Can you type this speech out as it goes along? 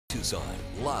Tucson,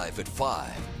 live at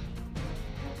 5.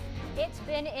 It's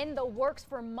been in the works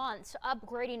for months,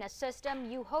 upgrading a system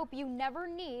you hope you never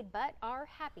need, but are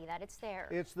happy that it's there.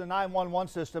 It's the 911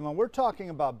 system, and we're talking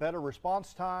about better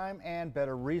response time and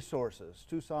better resources.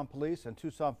 Tucson Police and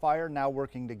Tucson Fire now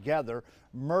working together,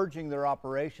 merging their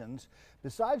operations.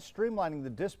 Besides streamlining the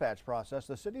dispatch process,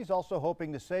 the city's also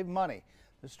hoping to save money.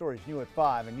 This story is new at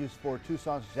 5, and News 4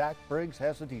 Tucson's Jack Briggs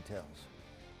has the details.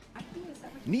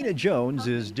 Nina Jones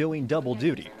is doing double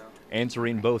duty,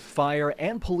 answering both fire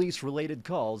and police-related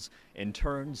calls, in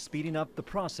turn speeding up the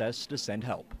process to send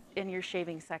help. And you're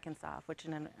shaving seconds off, which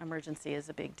in an emergency is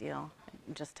a big deal.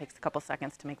 It just takes a couple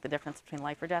seconds to make the difference between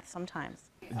life or death sometimes.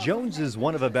 Jones is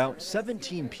one of about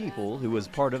 17 people who is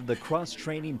part of the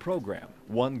cross-training program.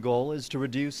 One goal is to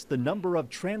reduce the number of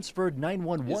transferred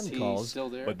 911 calls,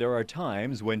 but there are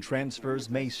times when transfers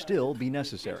may still be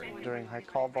necessary. During high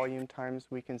call volume times,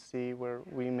 we can see where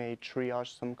we may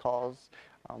triage some calls,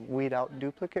 weed out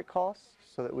duplicate calls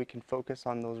so that we can focus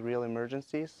on those real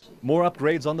emergencies. More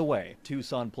upgrades on the way.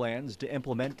 Tucson plans to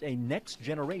implement a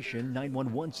next-generation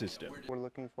 911 system. We're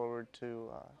looking forward to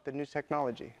the new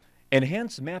technology.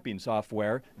 Enhanced mapping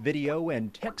software, video,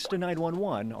 and text to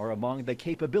 911 are among the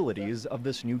capabilities of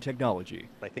this new technology.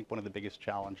 I think one of the biggest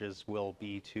challenges will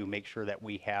be to make sure that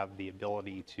we have the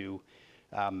ability to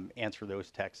answer those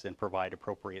texts and provide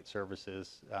appropriate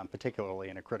services, particularly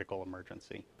in a critical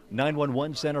emergency.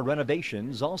 911 center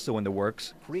renovations also in the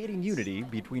works, creating unity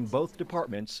between both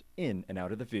departments in and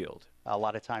out of the field. A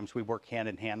lot of times we work hand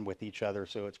in hand with each other,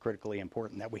 so it's critically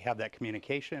important that we have that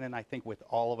communication, and I think with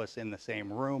all of us in the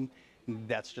same room,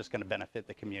 that's just going to benefit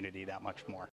the community that much more.